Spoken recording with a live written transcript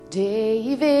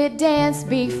David danced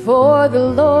before the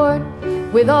Lord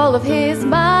with all of his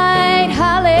might.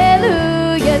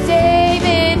 Hallelujah.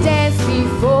 David danced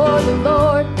before the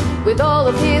Lord with all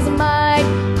of his might.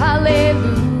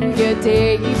 Hallelujah.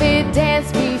 David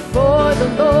danced before the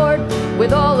Lord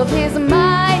with all of his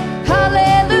might.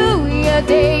 Hallelujah.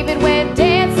 David went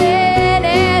dancing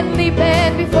and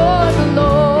leaping before the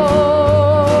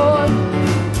Lord.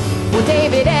 Well,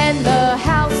 David and the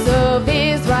house of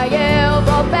Israel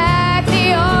brought back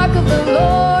the ark of the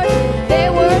Lord. They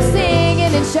were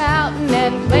singing and shouting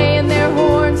and playing their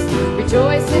horns,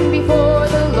 rejoicing before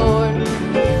the Lord.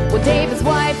 Well, David's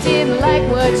wife didn't like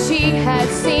what she had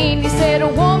seen. He said, "A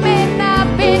woman,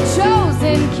 I've been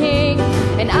chosen king,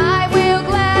 and I will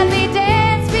gladly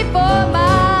dance before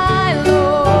my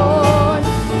Lord."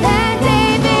 And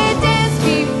David danced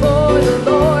before the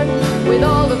Lord with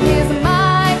all of his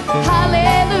might.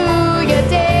 Hallelujah.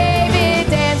 David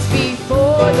danced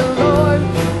before the Lord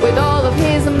with all of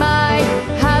his might.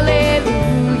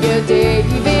 Hallelujah.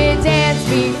 David danced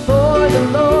before the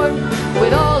Lord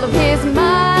with all of his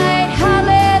might.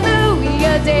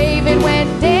 Hallelujah. David went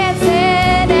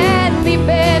dancing and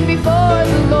leaping before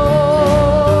the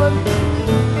Lord.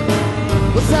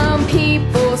 Well, some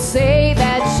people say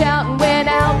that shouting went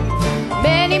out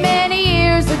many, many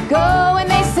years ago, and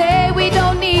they say we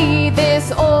don't need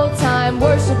this old-time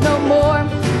worship no more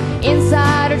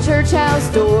inside our church house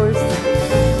doors.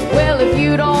 Well, if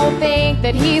you don't think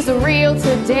that he's real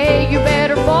today, you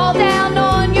better fall down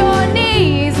on your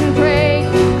knees and pray,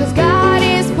 'cause God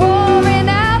is pouring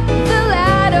out the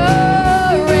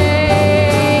latter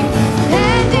rain.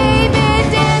 And David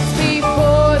danced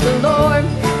before the Lord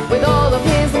with all of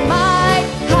his might.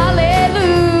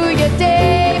 Hallelujah.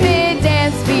 David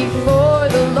danced before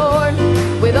the Lord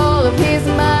with all of his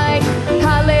might.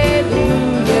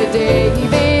 Hallelujah.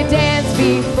 David danced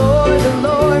before the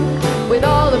Lord with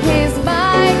all of his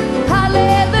might.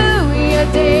 Hallelujah.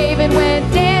 David went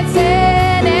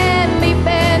dancing and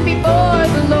leaping before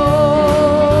the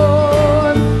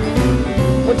Lord.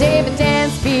 Well, David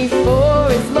danced before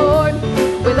his Lord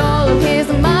with all of his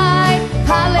might.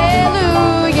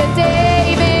 Hallelujah.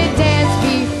 David danced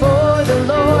before the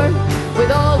Lord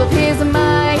with all of his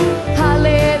might.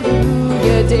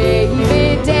 Hallelujah. David